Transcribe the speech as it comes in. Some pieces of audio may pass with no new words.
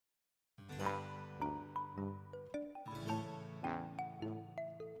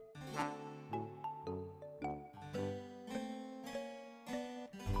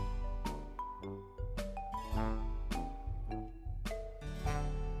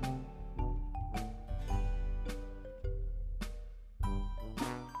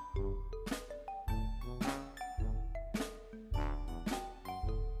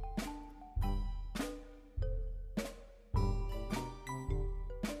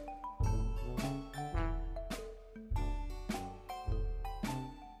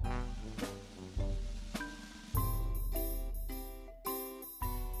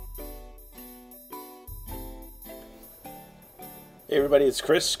Hey everybody, it's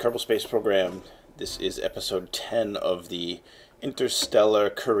Chris, Kerbal Space Program. This is episode 10 of the Interstellar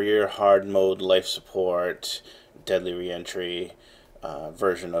Career Hard Mode Life Support Deadly Reentry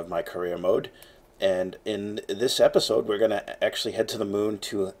version of my career mode. And in this episode, we're going to actually head to the moon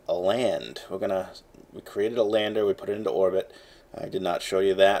to land. We created a lander, we put it into orbit. I did not show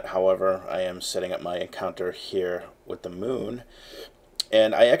you that, however, I am setting up my encounter here with the moon.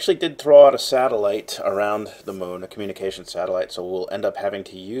 And I actually did throw out a satellite around the moon, a communication satellite, so we'll end up having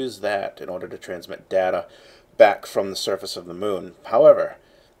to use that in order to transmit data back from the surface of the moon. However,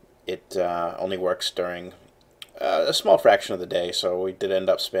 it only works during a small fraction of the day, so we did end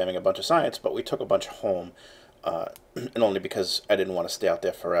up spamming a bunch of science, but we took a bunch home, and only because I didn't want to stay out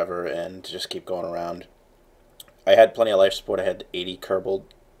there forever and just keep going around. I had plenty of life support. I had 80 Kerbal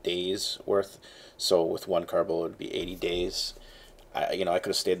days worth, so with one Kerbal it would be 80 days. I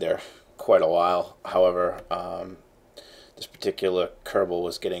could have stayed there quite a while. However, this particular Kerbal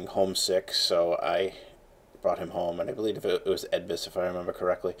was getting homesick, so I brought him home, and I believe it was Edvis, if I remember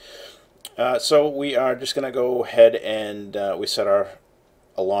correctly. So we are just going to go ahead and we set our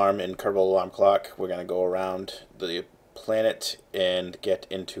alarm in Kerbal Alarm Clock. We're going to go around the planet and get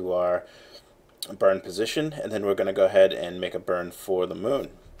into our burn position, and then we're going to go ahead and make a burn for the moon.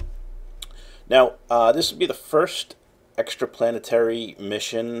 Now, this would be the first extraplanetary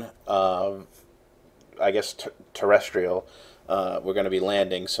mission, I guess terrestrial. We're going to be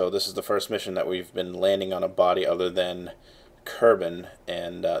landing, so this is the first mission that we've been landing on a body other than Kerbin,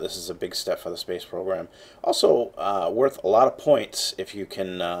 and this is a big step for the space program. Also, worth a lot of points if you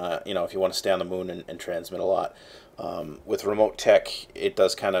can, if you want to stay on the moon and transmit a lot. With remote tech, it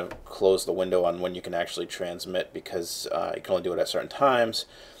does kind of close the window on when you can actually transmit, because you can only do it at certain times.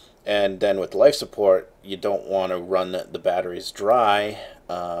 And then with life support, you don't want to run the batteries dry.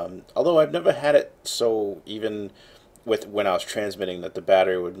 Although I've never had it so, even with when I was transmitting, that the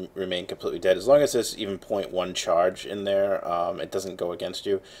battery would remain completely dead. As long as there's even 0.1 charge in there, it doesn't go against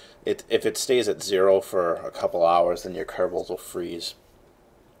you. If it stays at 0 for a couple hours, then your Kerbals will freeze.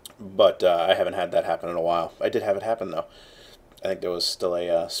 But I haven't had that happen in a while. I did have it happen, though. I think there was still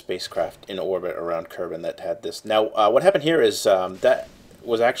a spacecraft in orbit around Kerbin that had this. Now, what happened here is that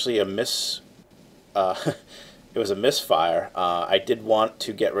was actually a it was a misfire. I did want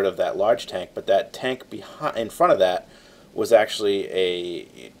to get rid of that large tank, but that tank in front of that was actually a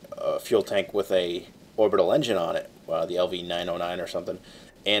fuel tank with a orbital engine on it, the LV-909 or something,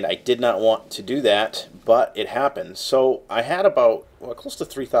 and I did not want to do that, but it happened. So I had about close to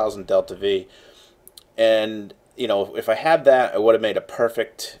 3,000 delta V, and if I had that, I would have made a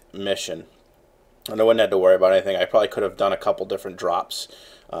perfect mission. And I wouldn't have to worry about anything. I probably could have done a couple different drops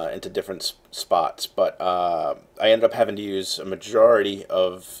into different spots, but I ended up having to use a majority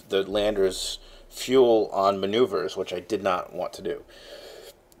of the lander's fuel on maneuvers, which I did not want to do.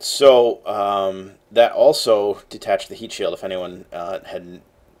 So that also detached the heat shield. If anyone had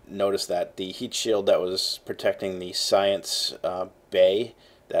noticed that, the heat shield that was protecting the science bay,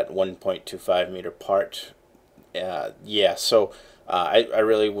 that 1.25 meter part, so I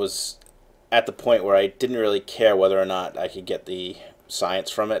really was at the point where I didn't really care whether or not I could get the science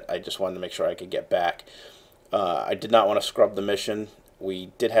from it. I just wanted to make sure I could get back. I did not want to scrub the mission.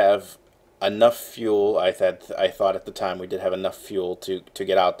 We did have enough fuel. I thought at the time we did have enough fuel to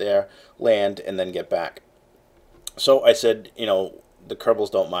get out there, land, and then get back. So I said, the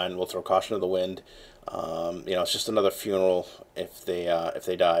Kerbals don't mind. We'll throw caution to the wind. It's just another funeral if they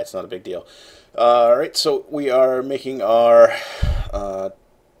die. It's not a big deal. All right, so we are making our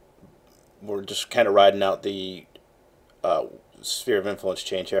we're just kind of riding out the sphere of influence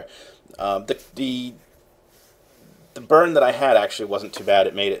change here. The burn that I had actually wasn't too bad.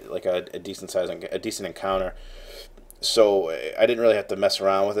 It made it like a decent encounter. So I didn't really have to mess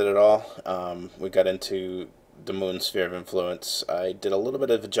around with it at all. We got into the moon's sphere of influence. I did a little bit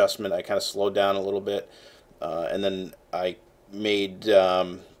of adjustment. I kind of slowed down a little bit, and then I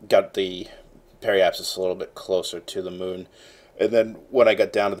got the periapsis a little bit closer to the moon. And then when I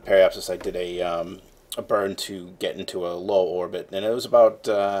got down to the periapsis, I did a burn to get into a low orbit, and it was about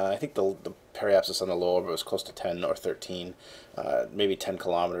I think the periapsis on the low orbit was close to 10 or 13, maybe 10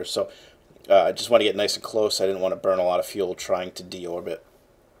 kilometers. So I just want to get nice and close. I didn't want to burn a lot of fuel trying to deorbit,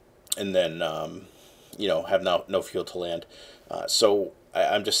 and then have no fuel to land. So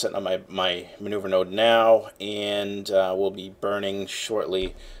I'm just setting up my maneuver node now, and we'll be burning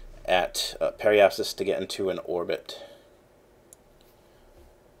shortly at periapsis to get into an orbit.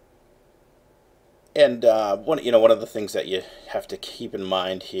 And one of the things that you have to keep in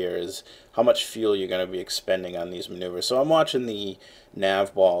mind here is how much fuel you're going to be expending on these maneuvers. So I'm watching the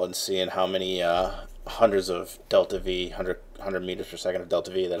nav ball and seeing how many hundreds of delta V, 100 meters per second of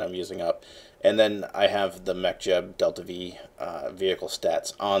delta V that I'm using up. And then I have the MechJeb delta V vehicle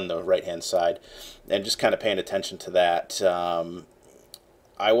stats on the right hand side, and just kind of paying attention to that.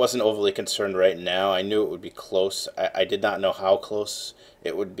 I wasn't overly concerned right now. I knew it would be close. I did not know how close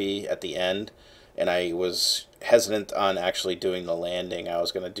it would be at the end, and I was hesitant on actually doing the landing. I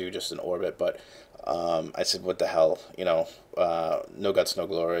was going to do just an orbit, but I said, what the hell, no guts, no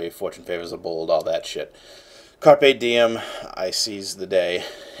glory, fortune favors the bold, all that shit. Carpe diem, I seized the day,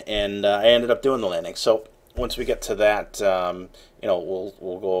 and I ended up doing the landing. So once we get to that, we'll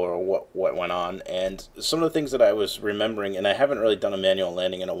go over what went on, and some of the things that I was remembering, and I haven't really done a manual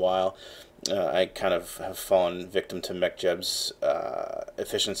landing in a while. I kind of have fallen victim to MechJeb's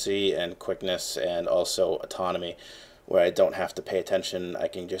efficiency and quickness, and also autonomy, where I don't have to pay attention. I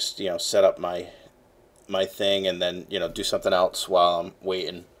can just set up my thing and then do something else while I'm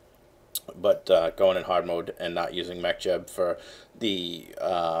waiting. But going in hard mode and not using MechJeb for the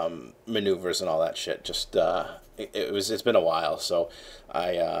maneuvers and all that shit, just it's been a while. So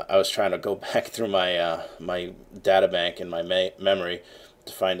I was trying to go back through my my data bank and my memory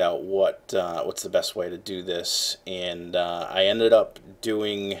to find out what's the best way to do this, and I ended up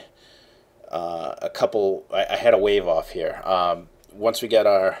doing a couple. I had a wave off here. Once we get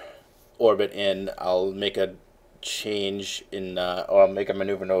our orbit in, I'll make a change in, or I'll make a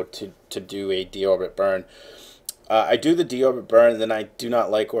maneuver node to do a deorbit burn. I do the deorbit burn, and then I do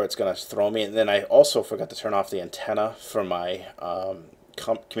not like where it's going to throw me, and then I also forgot to turn off the antenna for my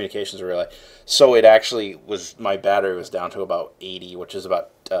communications relay. So it actually was, my battery was down to about 80, which is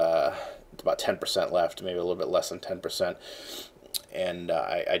about 10% left, maybe a little bit less than 10%. And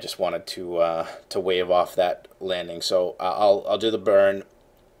I just wanted to wave off that landing. So I'll do the burn.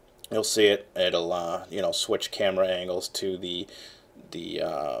 You'll see it. It'll switch camera angles to the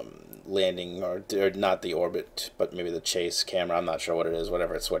landing, or not the orbit, but maybe the chase camera. I'm not sure what it is.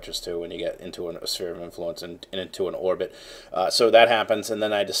 Whatever it switches to when you get into a sphere of influence and into an orbit. So that happens, and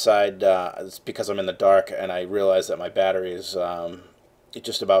then I decide it's because I'm in the dark, and I realize that my battery is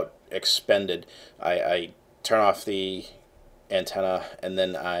just about expended. I turn off the antenna, and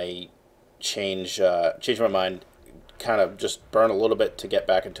then I change my mind, kind of just burn a little bit to get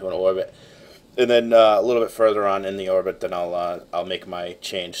back into an orbit, and then a little bit further on in the orbit, then I'll make my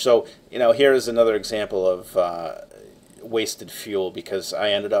change. So here is another example of wasted fuel, because I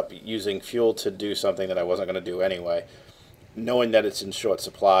ended up using fuel to do something that I wasn't going to do anyway, knowing that it's in short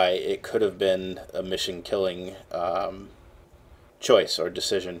supply. It could have been a mission killing choice or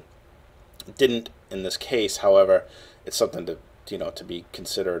decision. It didn't in this case. However, it's something to be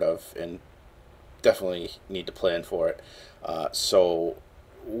considerate of, and definitely need to plan for it. So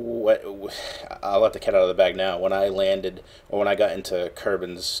I'll let the cat out of the bag now. When I landed, or when I got into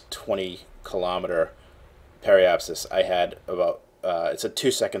Kerbin's 20-kilometer periapsis, I had about it said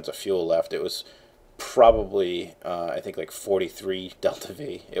 2 seconds of fuel left. It was probably I think like 43 delta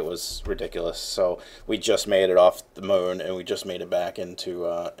V. It was ridiculous. So we just made it off the moon, and we just made it back into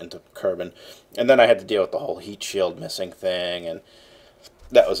Kerbin, and then I had to deal with the whole heat shield missing thing, and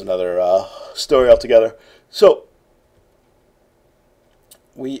that was another story altogether. So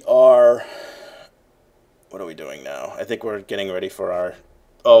we are, what are we doing now? I think we're getting ready for our,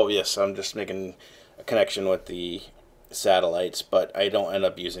 oh yes, I'm just making a connection with the satellites, but I don't end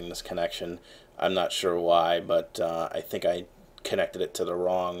up using this connection. I'm not sure why, but I think I connected it to the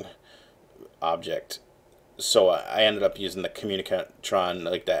wrong object. So I ended up using the Communicatron,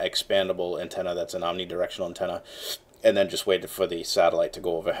 like that expandable antenna that's an omnidirectional antenna, and then just waited for the satellite to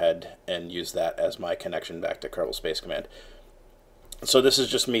go overhead and use that as my connection back to Kerbal Space Command. So this is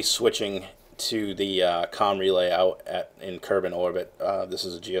just me switching to the comm relay out in Kerbin orbit. This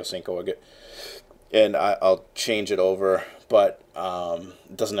is a geosync orbit, and I'll change it over, but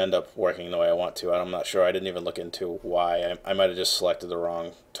it doesn't end up working the way I want to. I'm not sure. I didn't even look into why. I might have just selected the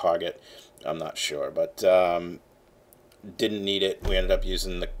wrong target. I'm not sure, but didn't need it. We ended up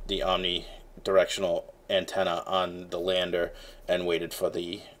using the omnidirectional antenna on the lander and waited for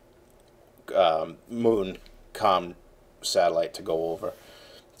the moon comm satellite to go over.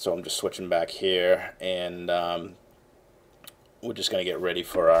 So I'm just switching back here, and we're just going to get ready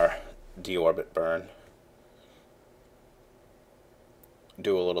for our deorbit burn.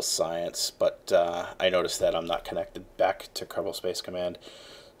 Do a little science, but I noticed that I'm not connected back to Kerbal Space Command,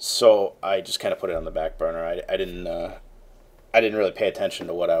 so I just kind of put it on the back burner. I didn't really pay attention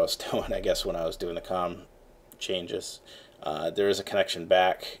to what I was doing, I guess, when I was doing the comm changes. There is a connection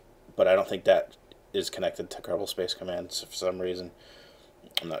back, but I don't think that is connected to Kerbal Space Command for some reason.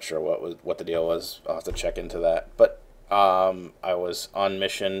 I'm not sure what the deal was. I'll have to check into that. But I was on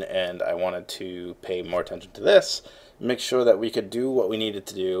mission and I wanted to pay more attention to this, make sure that we could do what we needed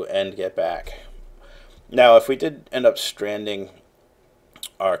to do and get back. Now, if we did end up stranding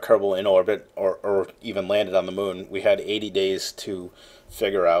our Kerbal in orbit, or even landed on the moon, we had 80 days to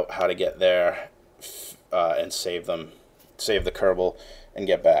figure out how to get there and save the Kerbal, and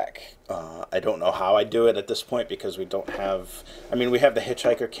get back. I don't know how I do it at this point because we don't have. I mean, we have the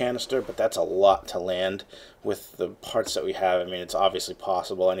hitchhiker canister, but that's a lot to land with the parts that we have. I mean, it's obviously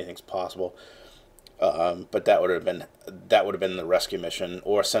possible. Anything's possible. But that would have been the rescue mission,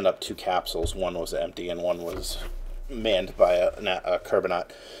 or send up 2 capsules. One was empty and one was manned by a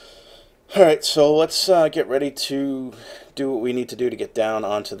Kerbonaut. All right, so let's get ready to do what we need to do to get down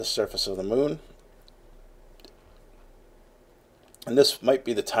onto the surface of the moon. And this might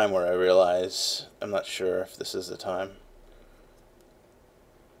be the time where I realize, I'm not sure if this is the time.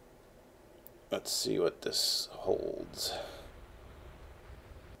 Let's see what this holds.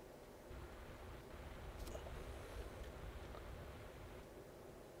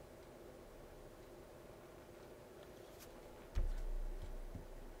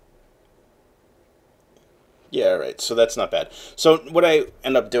 Yeah, right. So that's not bad. So what I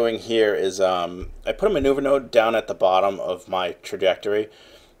end up doing here is I put a maneuver node down at the bottom of my trajectory,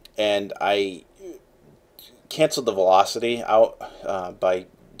 and I canceled the velocity out by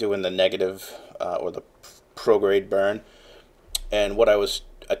doing the negative or the prograde burn. And what I was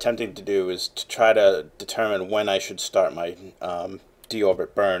attempting to do is to try to determine when I should start my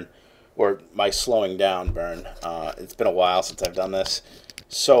deorbit burn, or my slowing down burn. It's been a while since I've done this.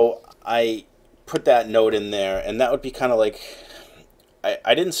 So I put that node in there, and that would be kind of like,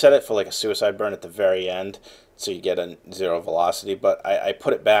 I didn't set it for like a suicide burn at the very end, so you get a 0 velocity, but I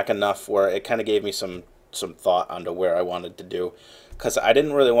put it back enough where it kind of gave me some thought onto where I wanted to do, because I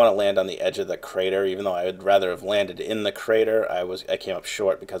didn't really want to land on the edge of the crater, even though I would rather have landed in the crater. I came up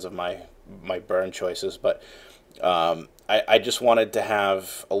short because of my burn choices, but I just wanted to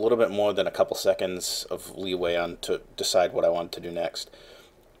have a little bit more than a couple seconds of leeway on to decide what I wanted to do next.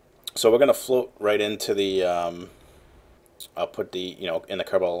 So we're going to float right into the, I'll put the, in the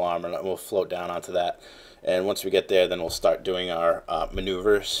Kerbal alarm, and we'll float down onto that. And once we get there, then we'll start doing our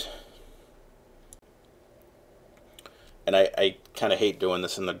maneuvers. And I kind of hate doing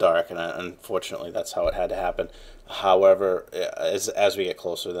this in the dark, and unfortunately that's how it had to happen. However, as we get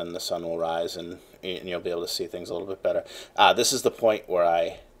closer, then the sun will rise, and you'll be able to see things a little bit better. This is the point where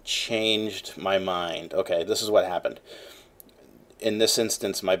I changed my mind. Okay, this is what happened. In this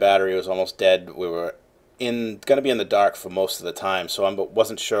instance, my battery was almost dead. We were going to be in the dark for most of the time, so I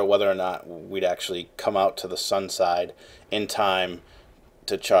wasn't sure whether or not we'd actually come out to the sun side in time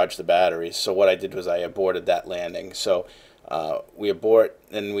to charge the batteries. So what I did was I aborted that landing. So we abort,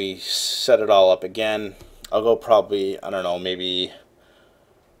 and we set it all up again. I'll go probably, I don't know, maybe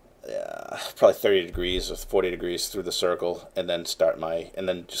probably 30 degrees or 40 degrees through the circle, and then and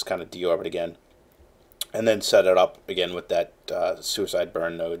then just kind of deorbit again. And then set it up again with that suicide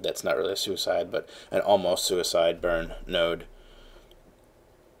burn node. That's not really a suicide, but an almost suicide burn node.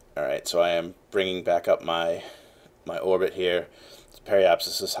 Alright, so I am bringing back up my orbit here. The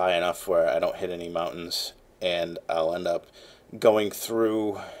periapsis is high enough where I don't hit any mountains, and I'll end up going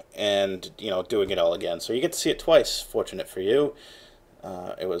through and doing it all again. So you get to see it twice. Fortunate for you.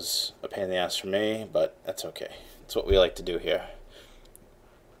 It was a pain in the ass for me, but that's okay. It's what we like to do here.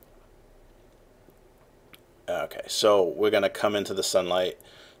 Okay, so we're going to come into the sunlight,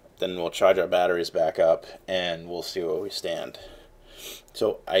 then we'll charge our batteries back up, and we'll see where we stand.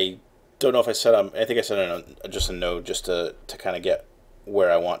 So I don't know if I set up, I think I set in just a node just to kind of get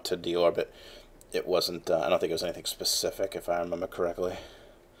where I want to deorbit. It wasn't, I don't think it was anything specific, if I remember correctly.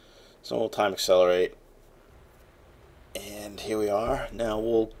 So we'll time accelerate, and here we are. Now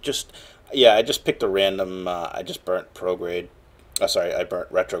we'll just, I just picked a random, I just burnt prograde, I burnt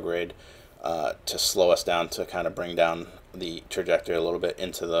retrograde. To slow us down, to kind of bring down the trajectory a little bit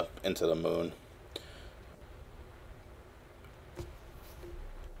into the moon.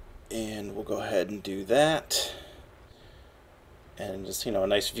 And we'll go ahead and do that. And just, a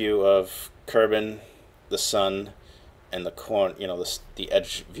nice view of Kerbin, the sun, and the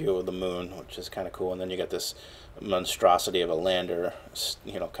edge view of the moon, which is kind of cool. And then you get this monstrosity of a lander,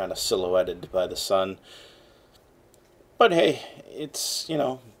 kind of silhouetted by the sun. But hey, it's,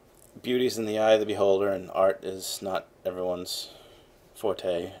 beauty's in the eye of the beholder, and art is not everyone's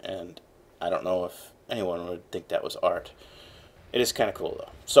forte, and I don't know if anyone would think that was art. It is kind of cool,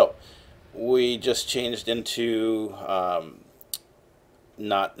 though. So, we just changed into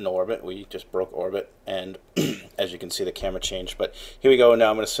not in orbit. We just broke orbit, and as you can see, the camera changed. But here we go. Now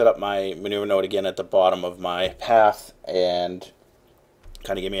I'm going to set up my maneuver node again at the bottom of my path and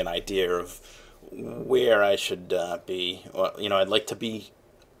kind of give me an idea of where I should be. Well, I'd like to be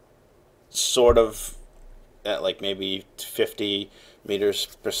sort of at like maybe 50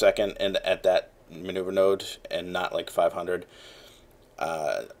 meters per second and at that maneuver node, and not like 500.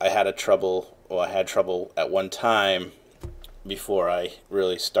 I had trouble at one time before I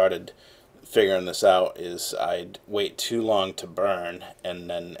really started figuring this out. Is I'd wait too long to burn, and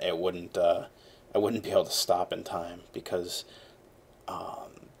then I wouldn't be able to stop in time because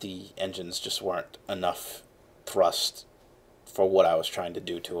the engines just weren't enough thrust for what I was trying to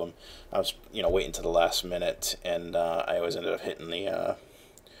do to them. I was waiting to the last minute, and I always ended up hitting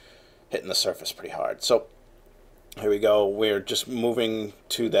the surface pretty hard. So here we go. We're just moving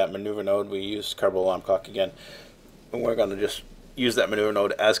to that maneuver node. We used Kerbal alarm clock again, and we're going to just use that maneuver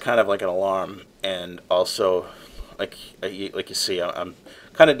node as kind of like an alarm, and also like you see, I'm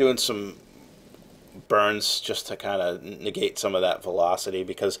kind of doing some burns just to kind of negate some of that velocity,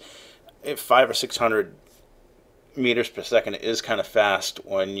 because if 500 or 600 meters per second is kind of fast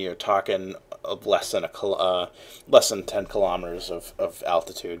when you're talking of less than 10 kilometers of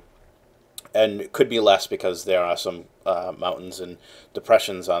altitude. And it could be less because there are some mountains and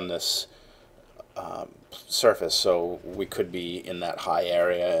depressions on this surface, so we could be in that high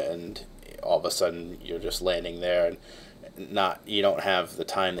area, and all of a sudden you're just landing there, and you don't have the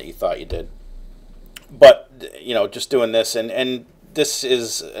time that you thought you did. But just doing this, and this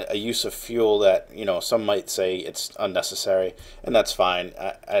is a use of fuel that some might say it's unnecessary, and that's fine.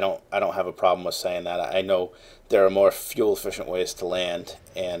 I don't have a problem with saying that. I know there are more fuel efficient ways to land,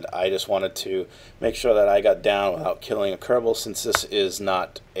 and I just wanted to make sure that I got down without killing a Kerbal, since this is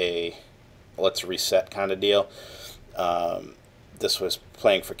not a let's reset kind of deal. This was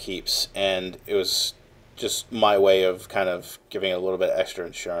playing for keeps, and it was just my way of kind of giving a little bit extra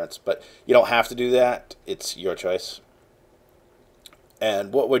insurance. But you don't have to do that. It's your choice.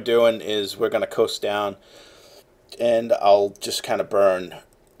 And what we're doing is we're going to coast down, and I'll just kind of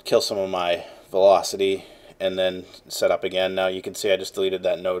kill some of my velocity, and then set up again. Now you can see I just deleted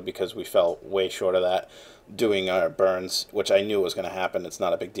that node because we fell way short of that doing our burns, which I knew was going to happen. It's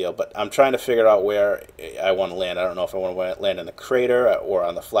not a big deal, but I'm trying to figure out where I want to land. I don't know if I want to land in the crater or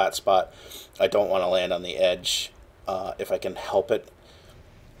on the flat spot. I don't want to land on the edge if I can help it.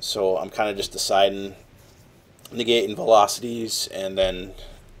 So I'm kind of just deciding, negating velocities, and then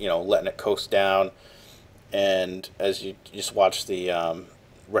letting it coast down. And as you just watch the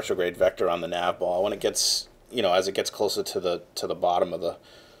retrograde vector on the nav ball, when it gets as it gets closer to the bottom of the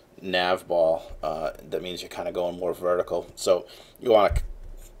nav ball, that means you're kind of going more vertical. So you want to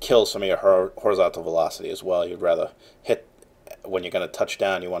kill some of your horizontal velocity as well. You'd rather hit, when you're going to touch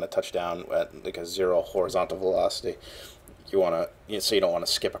down, you want to touch down at like a 0 horizontal velocity. You want to, so you don't want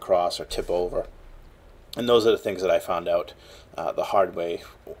to skip across or tip over. And those are the things that I found out the hard way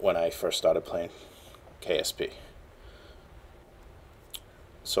when I first started playing KSP.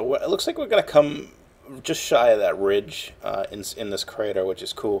 So it looks like we're going to come just shy of that ridge in this crater, which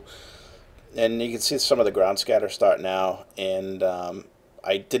is cool. And you can see some of the ground scatter start now. And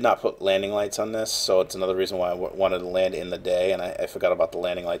I did not put landing lights on this, so it's another reason why I wanted to land in the day, and I forgot about the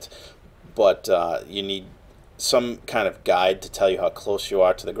landing lights. But you need some kind of guide to tell you how close you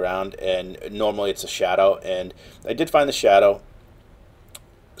are to the ground, and normally it's a shadow, and I did find the shadow,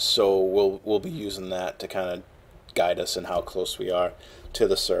 so we'll be using that to kind of guide us in how close we are to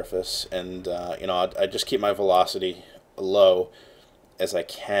the surface. And I just keep my velocity low as I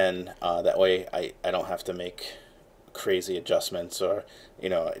can, that way I don't have to make crazy adjustments, or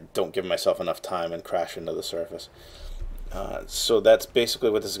don't give myself enough time and crash into the surface. So that's basically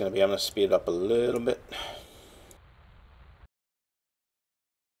what this is going to be. I'm going to speed it up a little bit.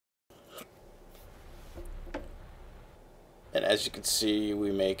 And as you can see,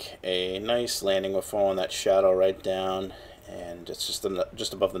 we make a nice landing. We're following that shadow right down, and it's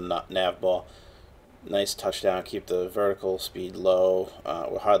just above the nav ball. Nice touchdown. Keep the vertical speed low.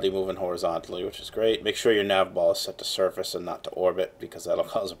 We're hardly moving horizontally, which is great. Make sure your nav ball is set to surface and not to orbit, because that'll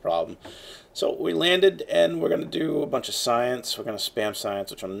cause a problem. So we landed, and we're going to do a bunch of science. We're going to spam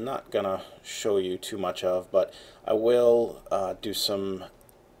science, which I'm not going to show you too much of, but I will do some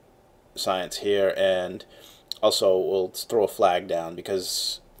science here, and also we'll throw a flag down,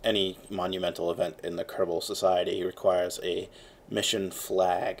 because any monumental event in the Kerbal Society requires a mission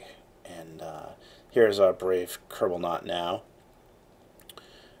flag. And here's our brave Kerbal now.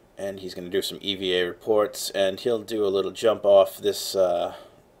 And he's going to do some EVA reports, and he'll do a little jump off this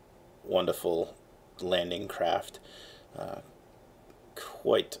wonderful landing craft.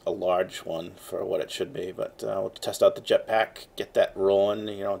 quite a large one for what it should be. But we'll test out the jetpack, get that rolling,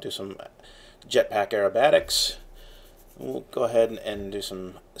 do some jetpack aerobatics. We'll go ahead and do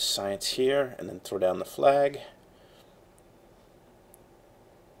some science here, and then throw down the flag.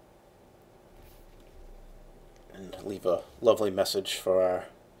 And leave a lovely message for our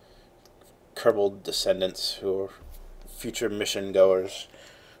Kerbal descendants who are future mission goers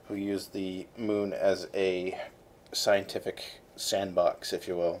who use the moon as a scientific sandbox, if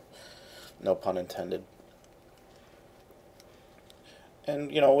you will. No pun intended.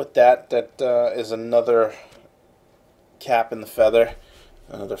 And, with that is another cap in the feather.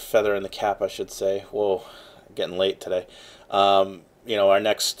 Another feather in the cap, I should say. Whoa, getting late today. Our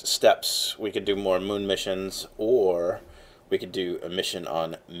next steps, we could do more moon missions, or we could do a mission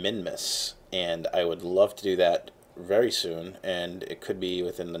on Minmus. And I would love to do that very soon, and it could be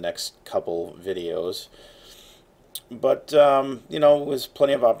within the next couple videos. But, there's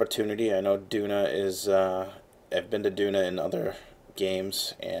plenty of opportunity. I know Duna is, I've been to Duna in other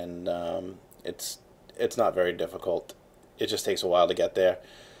games, and it's not very difficult. It just takes a while to get there,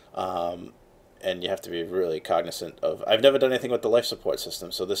 and you have to be really cognizant of... I've never done anything with the life support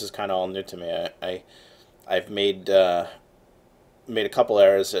system, so this is kind of all new to me. I've made a couple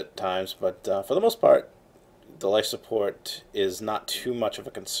errors at times, but for the most part, the life support is not too much of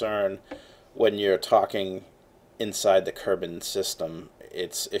a concern when you're talking inside the Kerbal system.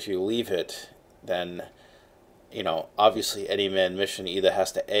 It's if you leave it, then obviously any manned mission either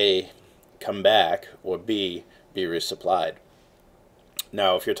has to A, come back, or B, be resupplied.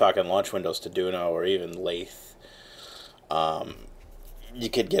 Now, if you're talking launch windows to Duna or even Lathe, you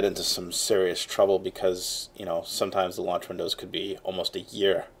could get into some serious trouble because, sometimes the launch windows could be almost a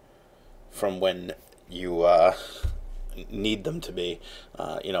year from when you need them to be.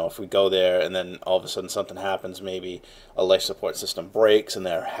 If we go there and then all of a sudden something happens, maybe a life support system breaks and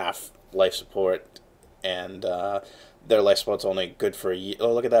they're half life support, and their life support's only good for a year.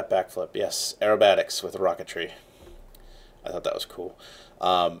 Oh, look at that backflip. Yes, aerobatics with rocketry. I thought that was cool.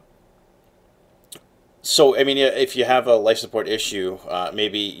 So, if you have a life support issue,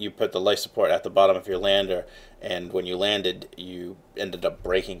 maybe you put the life support at the bottom of your lander, and when you landed, you ended up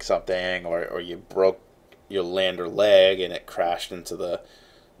breaking something, or you broke your lander leg and it crashed into the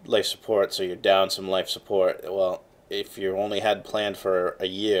life support, so you're down some life support. Well, if you only had planned for a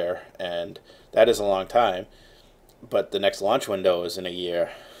year, and that is a long time, but the next launch window is in a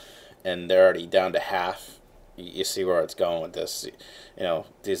year, and they're already down to half, you see where it's going with this.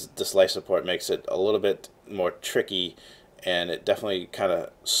 This life support makes it a little bit more tricky, and it definitely kind of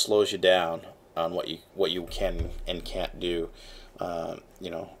slows you down on what you can and can't do. So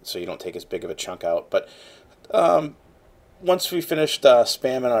you don't take as big of a chunk out. But once we finished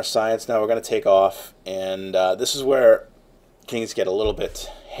spamming our science, now we're going to take off, and this is where things get a little bit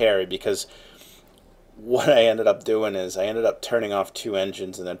hairy, because what I ended up doing is I ended up turning off 2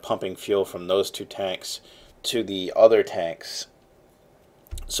 engines and then pumping fuel from those 2 tanks to the other tanks.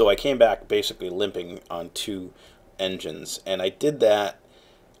 So I came back basically limping on 2 engines, and I did that,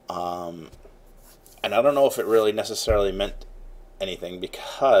 and I don't know if it really necessarily meant anything,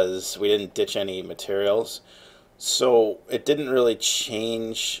 because we didn't ditch any materials, so it didn't really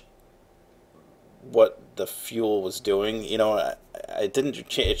change what the fuel was doing.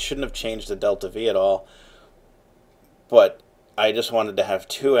 It shouldn't have changed the delta V at all, but I just wanted to have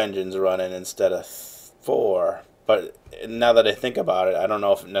 2 engines running instead of 4. But now that I think about it, I don't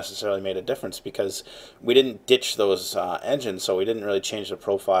know if it necessarily made a difference, because we didn't ditch those engines, so we didn't really change the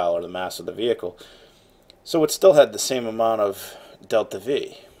profile or the mass of the vehicle. So it still had the same amount of delta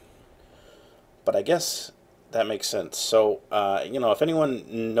V. But I guess that makes sense. So, if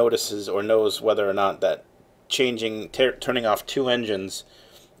anyone notices or knows whether or not that turning off 2 engines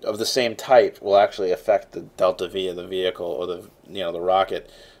of the same type will actually affect the delta V of the vehicle, or the rocket,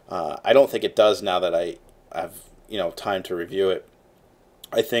 I don't think it does now that I have time to review it.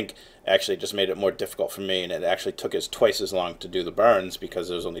 I think actually it just made it more difficult for me, and it actually took us twice as long to do the burns because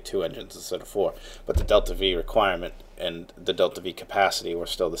there was only 2 engines instead of 4. But the delta V requirement and the delta V capacity were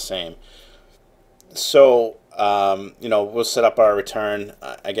still the same. So, we'll set up our return.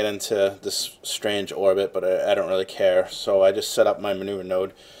 I get into this strange orbit, but I don't really care. So I just set up my maneuver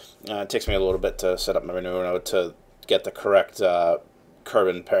node. It takes me a little bit to set up my maneuver node to get the correct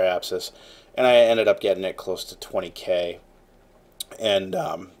Kerbal periapsis, and I ended up getting it close to 20K. And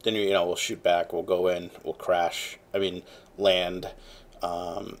then we'll shoot back, we'll go in, we'll land.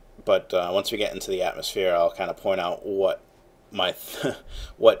 But once we get into the atmosphere, I'll kind of point out what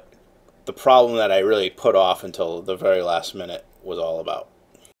what the problem that I really put off until the very last minute was all about.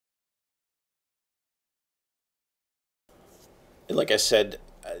 like I said,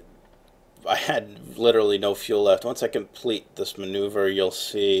 I had literally no fuel left. Once I complete this maneuver, you'll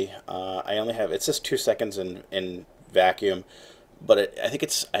see I only have, it says 2 seconds in vacuum, but I think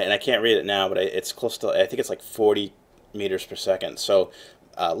it's, and I can't read it now, but it's close to, I think it's like 40 meters per second. So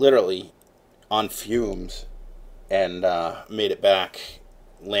literally on fumes, and made it back,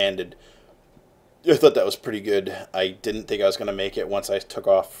 landed. I thought that was pretty good. I didn't think I was going to make it once I took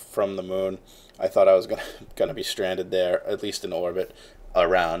off from the moon. I thought I was gonna be stranded there, at least in orbit,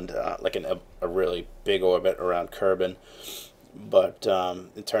 around like a really big orbit around Kerbin. But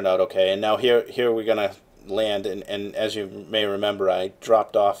it turned out okay. And now here we're gonna land. And as you may remember, I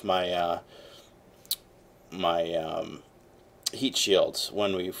dropped off my heat shields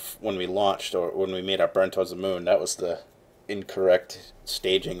when we launched, or when we made our burn towards the moon. That was the incorrect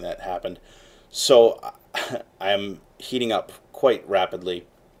staging that happened. So I'm heating up quite rapidly.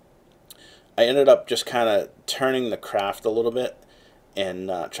 I ended up just kind of turning the craft a little bit, and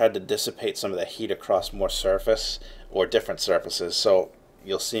tried to dissipate some of the heat across more surface, or different surfaces. So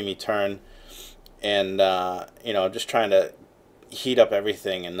you'll see me turn, and you know, just trying to heat up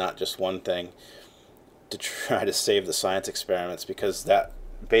everything and not just one thing, to try to save the science experiments, because that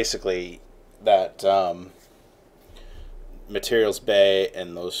basically that materials bay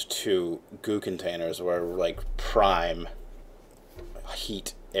and those two goo containers were like prime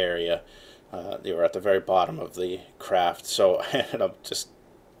heat area. They were at the very bottom of the craft, so I ended up just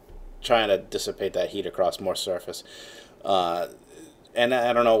trying to dissipate that heat across more surface. And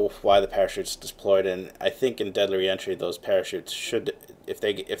I don't know why the parachutes deployed, and I think in deadly reentry those parachutes should, if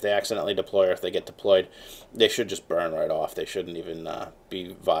they accidentally deploy, or if they get deployed, they should just burn right off. They shouldn't even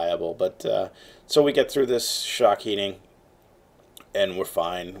be viable. But so we get through this shock heating, and we're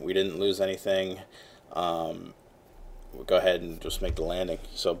fine. We didn't lose anything. We'll go ahead and just make the landing.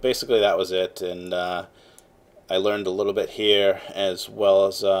 So basically that was it, and I learned a little bit here, as well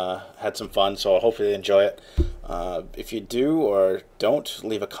as had some fun, so hopefully you enjoy it. If you do or don't,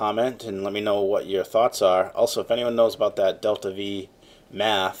 leave a comment and let me know what your thoughts are. Also, if anyone knows about that Delta V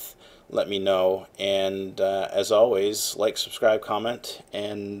math, let me know. And as always, like, subscribe, comment,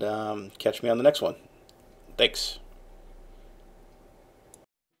 and catch me on the next one. Thanks.